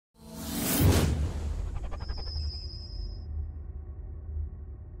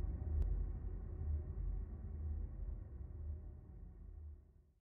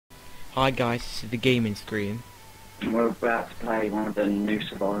Hi guys, this is the gaming screen. We're about to play one of the new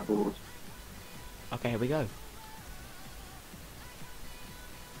survivals. Okay, here we go.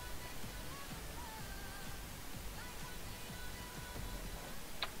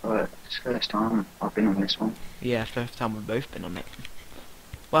 It's the first time I've been on this one. Yeah, first time we've both been on it.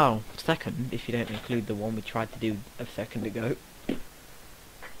 Well, second, if you don't include the one we tried to do a second ago.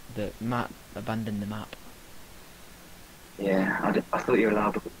 The map, abandon the map. Yeah, I thought you were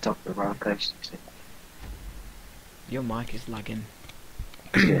allowed up at the top of the roller coaster. Your mic is lagging.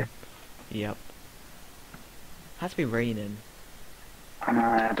 Yeah. Yep. Has to be raining. And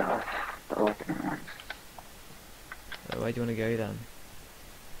I don't like it. Where do you want to go then?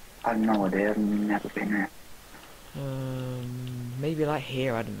 I have no idea, I've never been there. Maybe like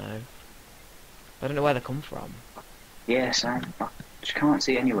here, I don't know. I don't know where they come from. Yeah, Sam, I just can't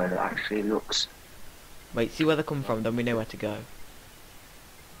see anywhere that actually looks. Wait, see where they come from, then we know where to go.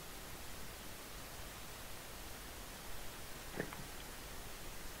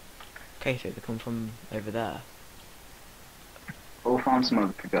 Okay, so they come from over there. We'll find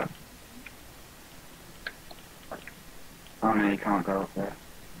somewhere to go. Oh no, you can't go up there.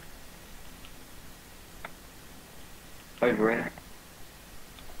 Over here.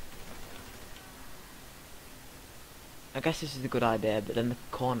 I guess this is a good idea, but then the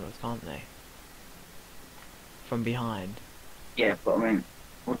corners, can't they? From behind. Yeah, but I mean,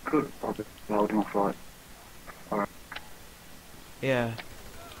 we could probably hold them off like. Alright. Yeah.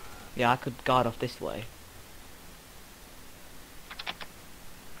 Yeah, I could guard off this way.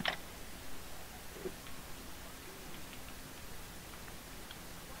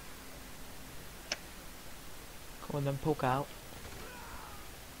 Come on then, poke out.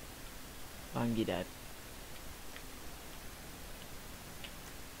 Bang, you dead.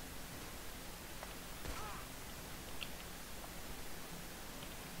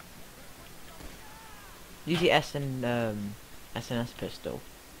 Use the SNS pistol.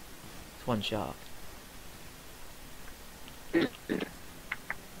 It's one shot.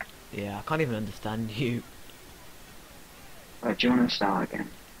 Yeah, I can't even understand you. Right, do you want to start again?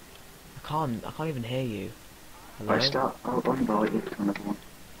 I can't even hear you. Hello? Right, start. I'll invite you to another one.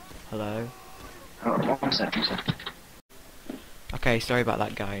 Hello? Oh, one second. Okay, sorry about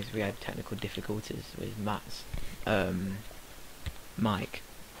that guys, we had technical difficulties with Matt's mic.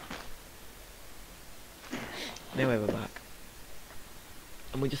 Anyway, we're back.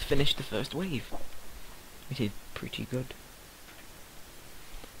 And we just finished the first wave. We did pretty good.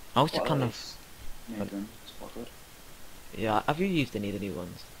 I was just kind of... Yeah, have you used any of the new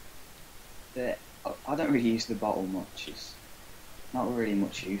ones? I don't really use the bottle much. It's not really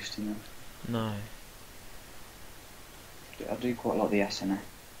much use to me. No. I do quite like the SNA.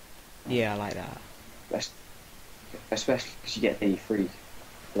 Yeah, I like that. Especially because you get the free,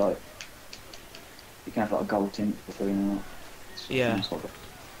 like, you can have like a gold tint for free and all that. Yeah. For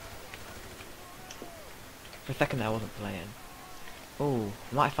a second there I wasn't playing. Oh,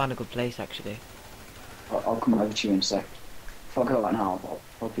 I might find a good place actually. I'll come over to you in a sec. If I go right now, I'll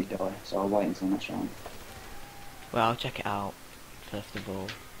probably die, so I'll wait until next round. Well, I'll check it out, first of all.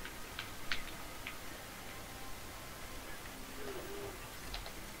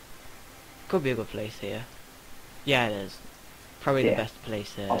 Could be a good place here. Yeah, it is. Probably the best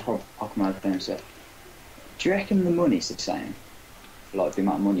place here. I'll come over there in a sec. Do you reckon the money's the same? Like the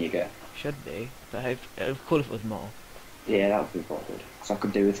amount of money you get? Should be, but I hope it would be cool if it was more. Yeah, that would be quite good. Because I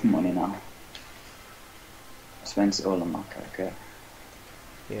could do with money now. I spent it all on my character.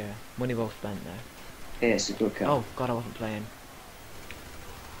 Yeah, money well spent though. Yeah, it's a good car. Oh god, I wasn't playing.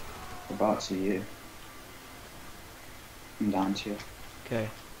 About to you. I'm down to you. Okay.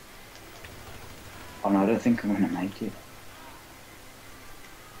 Oh no, I don't think I'm gonna make it.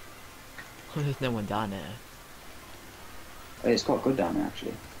 There's no one down there. It's quite good down there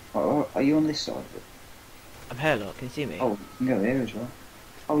actually. Oh, are you on this side of it? I'm here, look, can you see me? Oh, you can go here as well.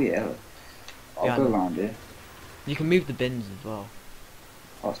 Oh yeah, look. I'll go around here. You can move the bins as well.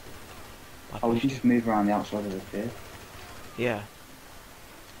 Oh, we can just move around the outside of the pier. Yeah.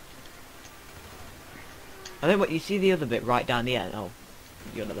 I think what you see the other bit right down the end. Oh,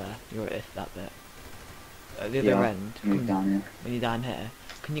 you're not there. You're at that bit. At the other end. Move down here. When you're down here,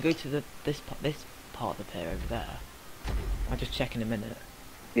 can you go to this part of the pier over there? I'll just check in a minute.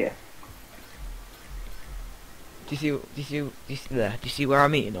 Yeah. Do you see where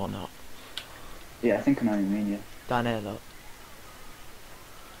I'm eating or not? Yeah, I think I know what you mean. Yeah. Down here, look.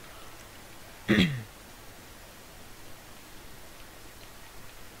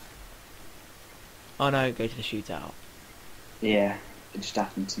 Oh no, go to the shootout. Yeah, it just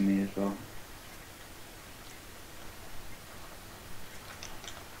happened to me as well.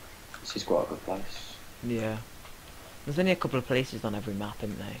 This is quite a good place. Yeah. There's only a couple of places on every map,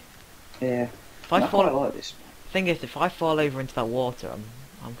 isn't there? Yeah. If I I quite fall, like this. thing is, if I fall over into that water,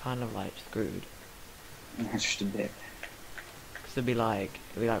 I'm kind of like screwed. That's just a bit. Cause it'd be like,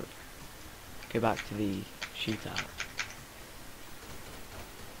 go back to the shootout.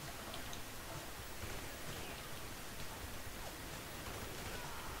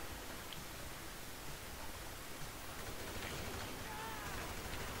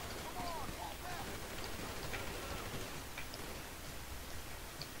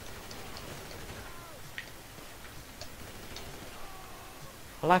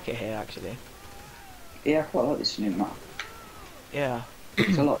 I like it here actually. Yeah, I quite like this new map. Yeah.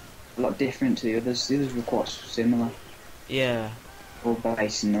 It's a lot different to the others. The others were quite similar. Yeah. All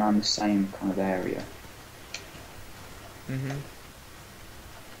based in around the same kind of area. Mhm.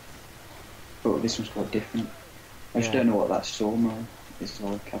 But this one's quite different. I just Yeah. don't know what that sawmill is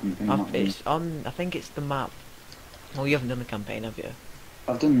like. I haven't been on that one. It's on. I think it's the map. Well, you haven't done the campaign, have you?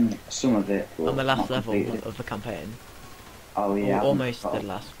 I've done some of it, but On the last not level completed it. of the campaign. Oh yeah, I haven't Almost got the it.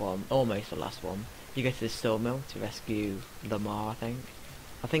 last one. Almost the last one. You go to the sawmill to rescue Lamar, I think.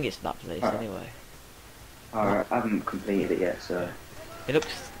 I think it's that place Alright. anyway. Alright, I haven't completed it yet, so It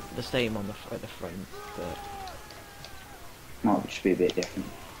looks the same on at the front, but might just be a bit different.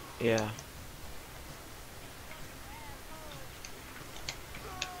 yeah.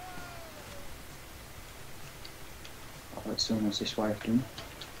 Oh, it's almost this way I've done.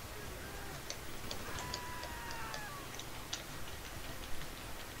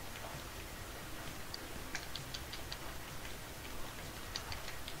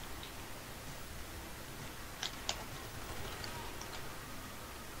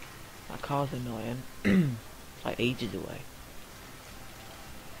 That car's annoying. It's like ages away.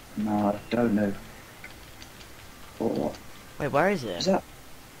 No, I don't know. What? Wait, where is Is it? that?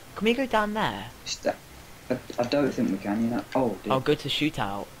 Can we go down there? Is that? I don't think we can, you know. Oh, dear. I'll go to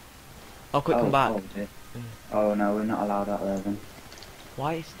shootout. I'll quick oh, come back. Oh, dear. Mm. Oh no, we're not allowed out there then.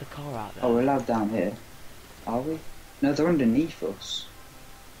 Why is the car out there? Oh, we're allowed down here. Are we? No, they're underneath us.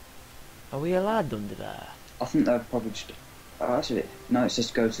 Are we allowed under there? I think they're probably just. Oh, actually, no, it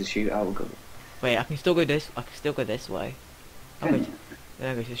says go to the shootout. We'll go. Wait, I can still go this. I can still go this way. I'll Can go you?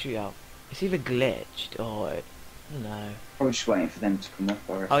 Then I go to the shootout. It's either glitched or I don't know. Probably just waiting for them to come up.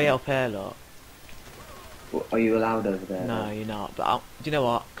 Or Oh yeah, up here, look. Are you allowed over there? No, though? you're not. But do you know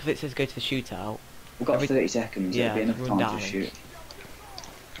what? Because it says go to the shootout. We've got 30 seconds. Yeah, It'll be enough run time down. to shoot.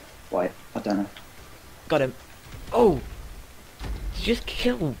 Wait, I don't know. Got him. Oh! Did you just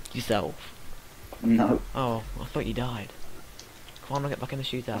kill yourself? No, Oh, I thought you died. Come on, I'll get back in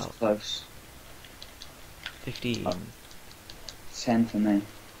the that's shootout. close. 15. Oh. 10 for me.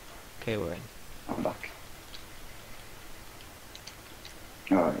 Okay, we're in. I'm back.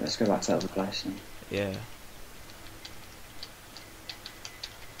 Alright, let's go back to the other place then. Yeah.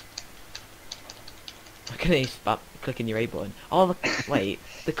 I can hear you clicking your A button. Oh, look, wait,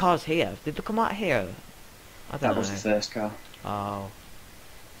 the car's here. Did they come out here? I don't That know. was the first car. Oh.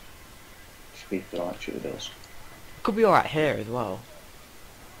 Should be like sure it does. Could be alright here as well.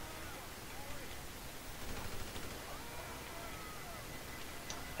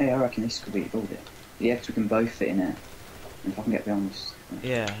 Hey, I reckon this could be all it. Yeah, because we can both fit in there. And if I can get behind this.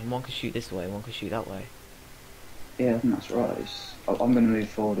 Yeah, and one can shoot this way, one can shoot that way. Yeah, I think that's right. I'm going to move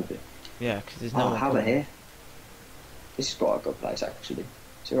forward a bit. Yeah, because there's no Oh, one have it coming. here. This is quite a good place actually.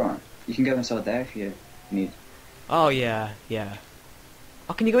 It's alright. You can go inside there if you need. Oh, yeah, yeah.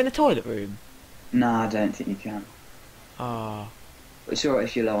 Oh, can you go in the toilet room? Nah, I don't think you can. Oh. But it's alright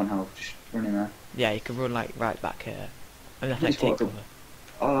if you're low on health, just run in there. Yeah, you can run like right back here. I mean, I It's think quite take good. cover.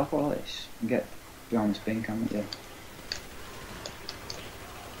 Oh, I quite like this. You can get behind this bin, can't you?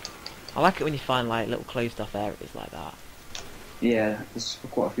 I like it when you find like little closed off areas like that. Yeah, there's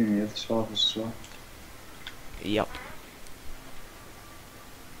quite a few in the other survivors as well. Yup.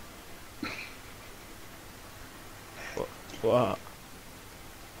 What?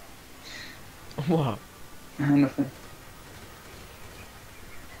 What? Nothing.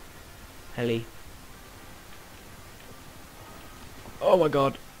 Heli. Oh my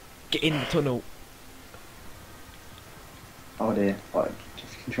god. Get in the tunnel. Oh dear. Right,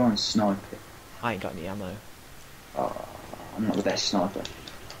 if you can try and snipe it. I ain't got any ammo. Oh, I'm not the best sniper.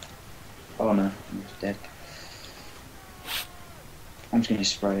 Oh no, I'm just dead. I'm just going to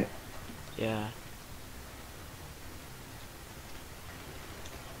spray it. Yeah.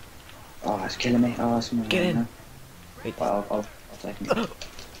 Oh, it's killing me. Oh, it's Get in. No. Wait. Well, I'll take it.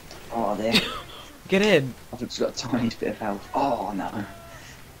 Oh, there. Get in. I've just got a tiny bit of health. Oh, no.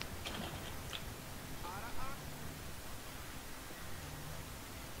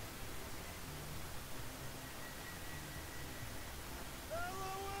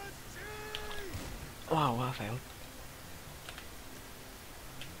 Wow, I failed.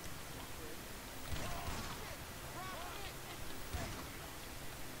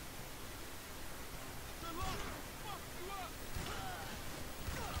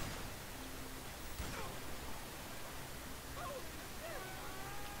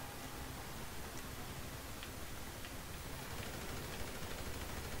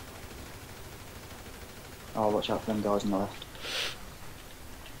 Oh, watch out for them guys on the left.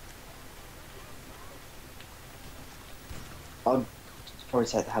 I'd probably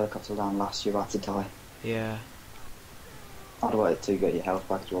take the helicopter down last, you're about to die. Yeah, I'd wait to get your health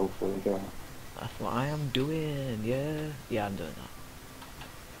back as well before you go out. that's what I am doing. Yeah, yeah, I'm doing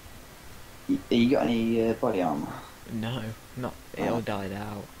that. You got any body armor? No, not. It all died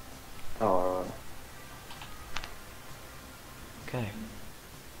out. Oh, alright. Okay.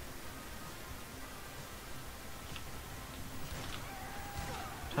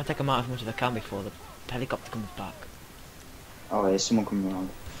 Try to take them out as much as I can before the helicopter comes back. Oh, there's someone coming around.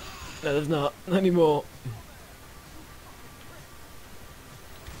 No, there's not anymore.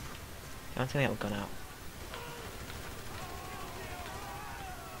 Anthony gone out.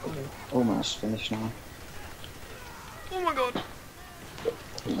 Almost finished now. Oh my god.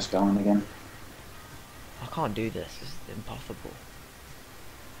 It's going again. I can't do this. This is impossible.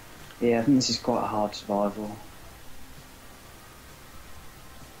 Yeah, I think this is quite a hard survival.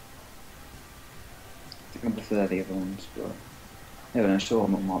 I think I prefer the other ones, but yeah, no, sure,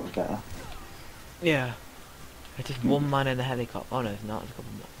 might be better. Yeah. It's just one man in the helicopter. Oh no, it's not. There's a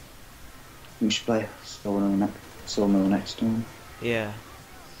couple more. We should play Sawmill next time. Yeah.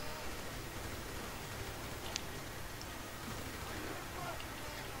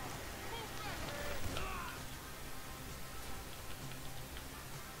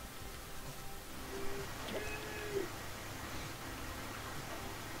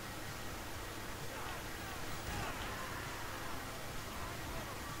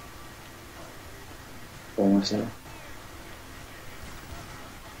 Almost there.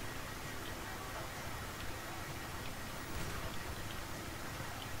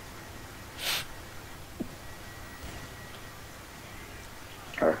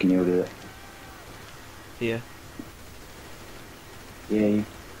 I reckon you'll do it. Yeah. Yeah, you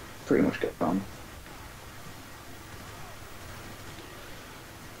pretty much get on.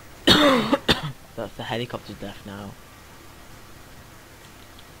 That's the helicopter's death now.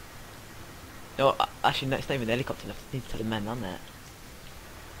 No, actually, next time with the helicopter, I need to tell the men on there.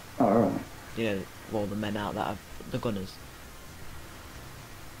 Oh, alright. You know, well, the men out that are the gunners.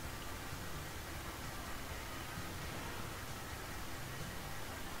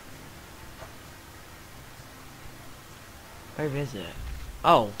 Where is it?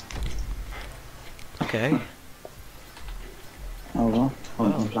 Oh. Okay. Oh well,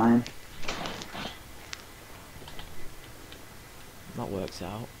 I'm Wow. complying. That works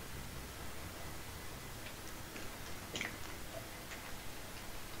out.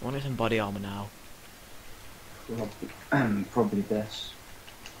 I want some body armor now. Probably best.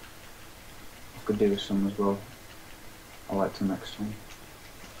 I could do with some as well. I'll wait till next time.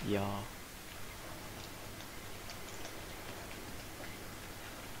 Yeah.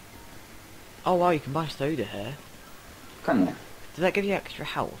 Oh wow, you can buy soda here. Can you? Does that give you extra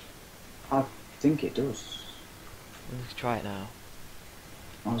health? I think it does. Let's try it now.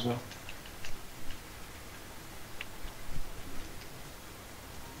 Might as well.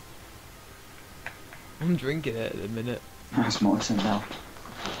 I'm drinking it at the minute. That's more than now.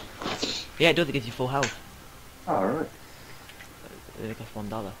 Yeah, it does. It gives you full health. Oh, alright. It costs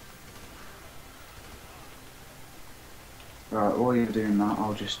 $1. Right, while you're doing that,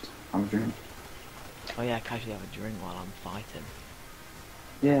 I'll just have a drink. Oh yeah, casually have a drink while I'm fighting.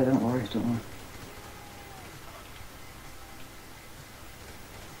 Yeah, don't worry, don't worry.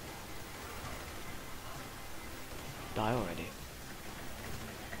 Die already.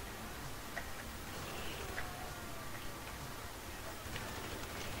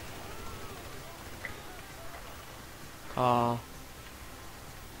 Car.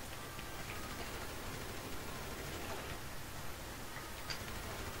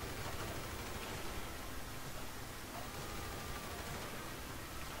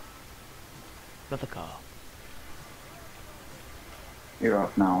 Another car. You're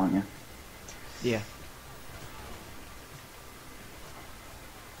up now, aren't you? Yeah.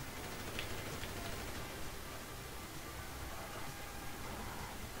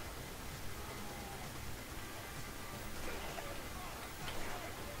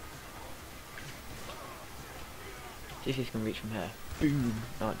 See if this can reach from here. Boom.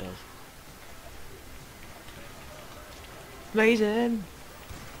 Oh, it does. Amazing.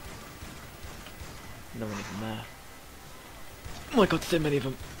 No one even there. Oh my god, so many of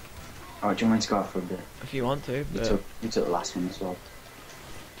them. Alright, do you want me to go out for a bit? If you want to, You but took the last one as well.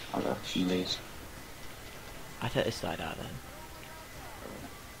 I left some of these. I take this side out then.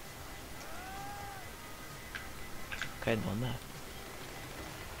 Okay, no one there.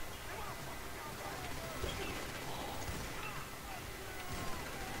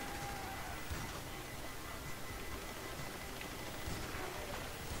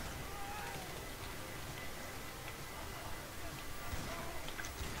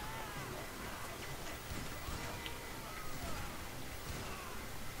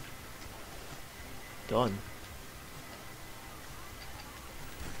 Done.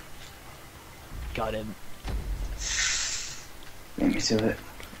 Got him. Get me to it.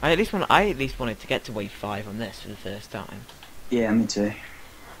 I at least wanted to get to wave 5 on this for the first time. Yeah, me too.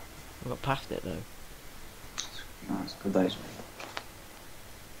 I got past it though. Nice, good days.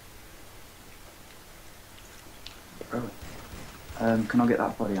 Can I get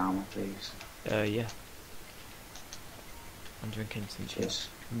that body armor, please? Yeah. I'm drinking some shit. Cheers.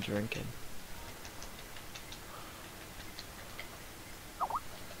 I'm drinking.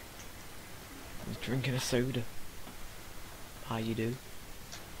 I'm drinking a soda. How you do? You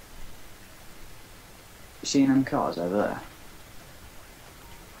seen them cars over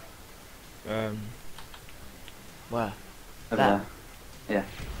there? Where? Over That? there. Yeah.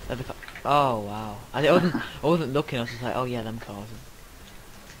 They're the oh wow! I wasn't looking. I was just like, oh yeah, them cars.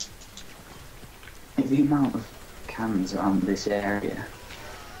 The amount of cans around this area.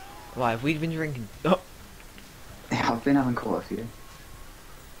 Why have we been drinking? Oh, Yeah, I've been having quite a few.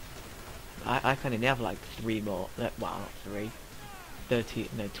 I can only have like 3 more. Well, not 3. 30,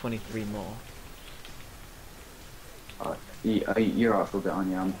 no, 23 more. You're out for a bit, aren't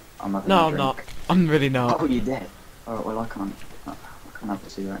you? I'm having No, a I'm drink. not. I'm really not. Oh, you're dead. Alright, well I can't have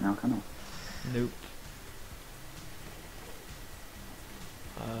this right now, can I? Nope.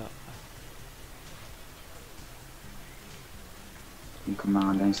 You come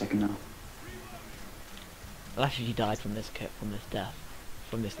round any second now. Well, actually, you died from this death,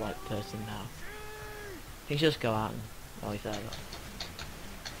 from this like person now. I think you should just go out and while he's there. Though.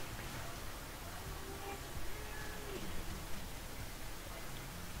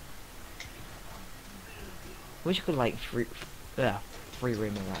 Wish you could like free roam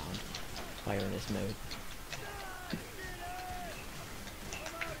around while you're in this mode.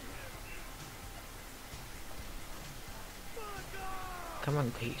 Come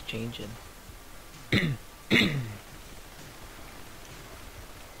on, keeps changing.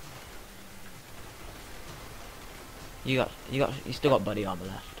 You still got buddy armor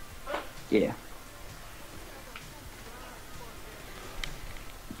left. Yeah.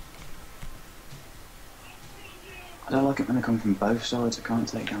 I don't like it when they come from both sides. I can't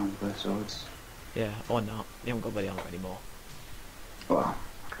take down both sides. Yeah, or not. You haven't got buddy armor anymore. Well,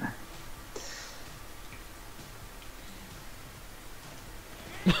 okay.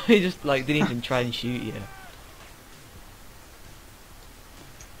 He just like didn't even try and shoot you.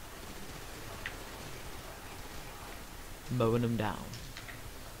 Mowing them down.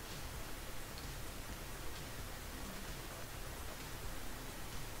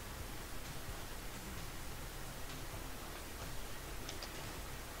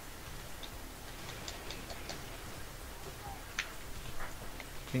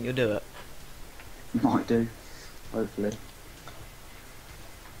 Think you'll do it? Might do. Hopefully.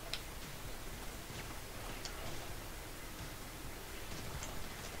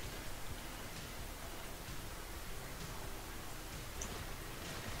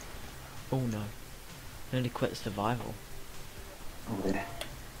 Oh no. Nearly quit survival. Oh dear.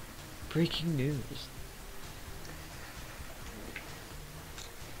 Breaking news.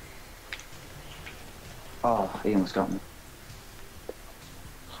 Oh, he almost got me.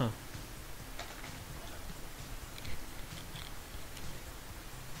 Huh.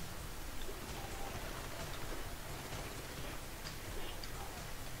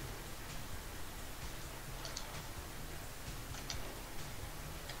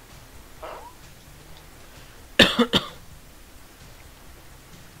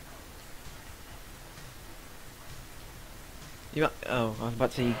 Oh, I was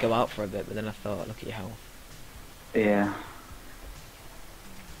about to say you go out for a bit, but then I thought, look at your health. Yeah.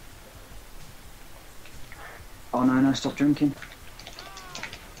 Oh no, no, stop drinking.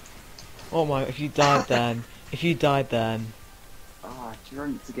 Oh my, if you died then. If you died then. Oh, I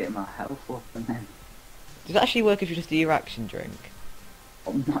drank to get my health up and then... Does it actually work if you just do your action drink?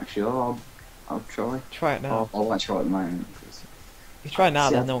 I'm not sure, I'll try. Try it now. I won't try at the moment. You try now,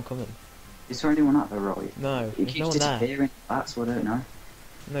 See, there's no one coming. Is there anyone out there, right? No, He there's keeps no one there. disappearing, that's what I don't know.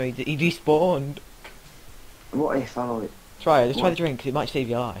 No, he despawned. What if I like... Try it, just try What? the drink, 'cause it might save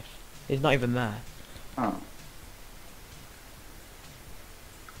your life. It's not even there. Oh.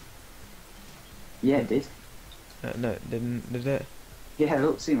 Yeah, it did. No, it didn't, did it? Yeah,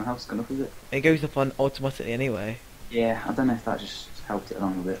 look, see my house gone up a bit. It goes up on automatically anyway. Yeah, I don't know if that just helped it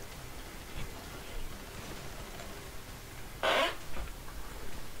along a bit.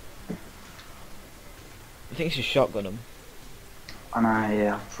 I think it's just shotgun them. And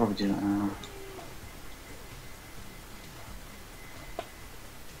yeah, I'll probably do that now.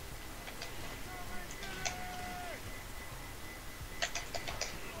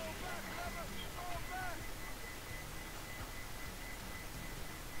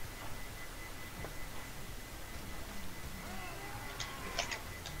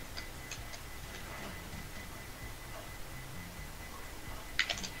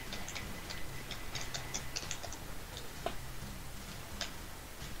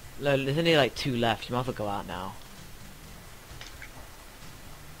 No, there's only like 2 left, you might as well go out now.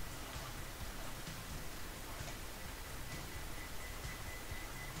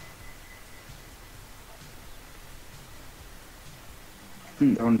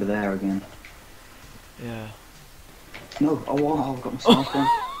 They're under there again. Yeah. No, oh wow, I've got myself one.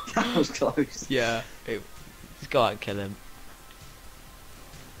 That was close. Yeah. Just go out and kill him.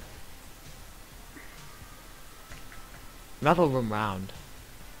 You might as well run round.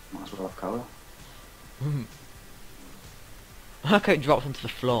 Might as well have cover. Look how it drops onto the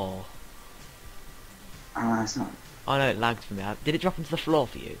floor. Ah, it's not. Oh no, it lagged for me. Did it drop onto the floor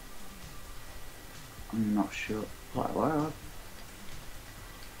for you? I'm not sure. What? Oh,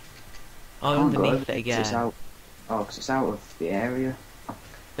 Can't go underneath over it it 'cause it's again. out. Oh, because it's out of the area.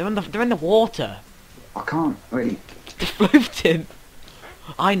 They're in the water. I can't really. They're floating.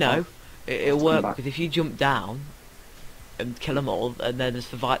 I know. It'll Come work back. because if you jump down and kill them all, and then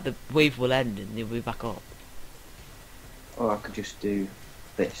the wave will end and you'll be back up. Or I could just do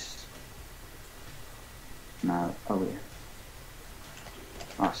this. No, oh yeah.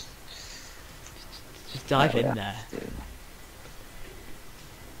 Nice. Just dive What in we there. have to do.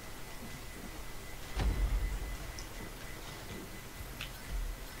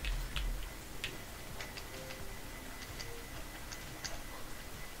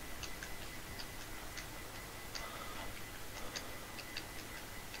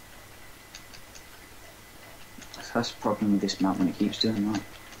 That's the problem with this map when it keeps doing that.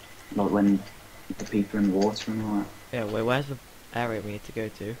 Like when the people are in the water and all that. Yeah, where's the area we need to go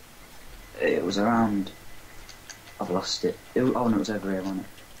to? It was around. I've lost it. Oh no, it was over here, wasn't it?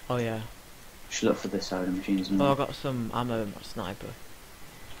 Oh yeah. Should look for the soda machines and Oh, I all. got some ammo in my sniper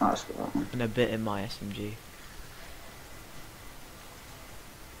That's got that one. and a bit in my SMG.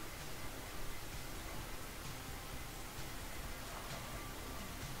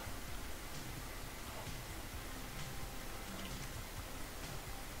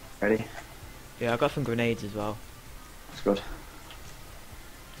 Ready? Yeah, I got some grenades as well. That's good.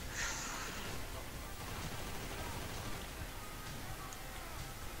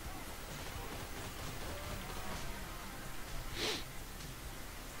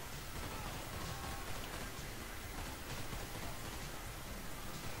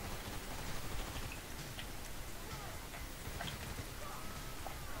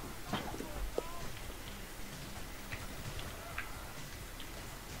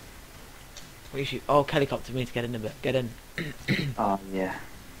 What you shoot? Oh, helicopter. We need to get in a bit. Get in. Oh yeah.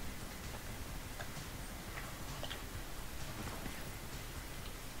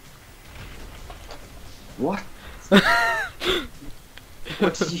 What?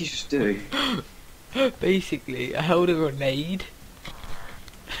 What did you just do? Basically, I held a grenade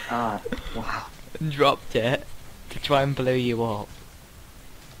Ah, wow. and dropped it to try and blow you up.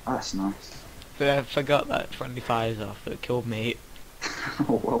 That's nice. But I forgot that friendly fire's off. It killed me.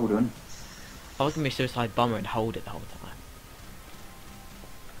 Oh, well done. I was gonna be a suicide bomber and hold it the whole time.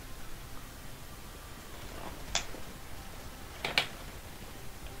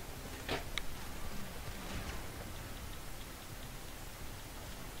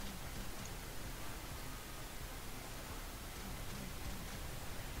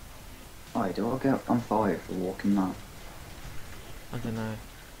 Oh, do I get on fire for walking that? I don't know.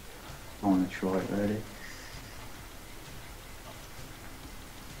 I want to try it really.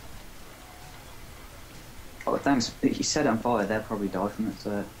 Oh, thanks. You said on fire, they'll probably die from it,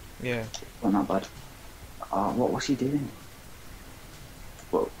 so Yeah. not that bad. What was she doing?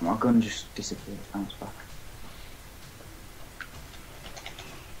 Well, my gun just disappeared, bounced back.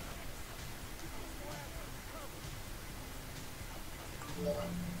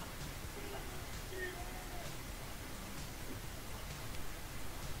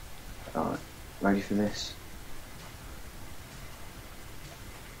 Alright, ready for this?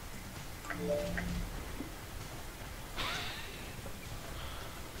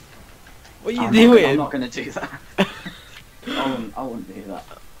 What are you I'm doing? not gonna do that. I wouldn't do that.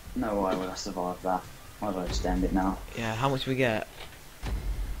 No way would I survive that. I'll just end it now. Yeah, how much we get?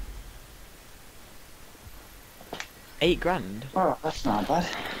 8 grand? Oh, that's not bad.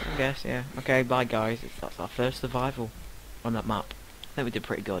 I guess, yeah. Okay, bye guys. That's our first survival on that map. I think we did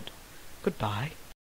pretty good. Goodbye.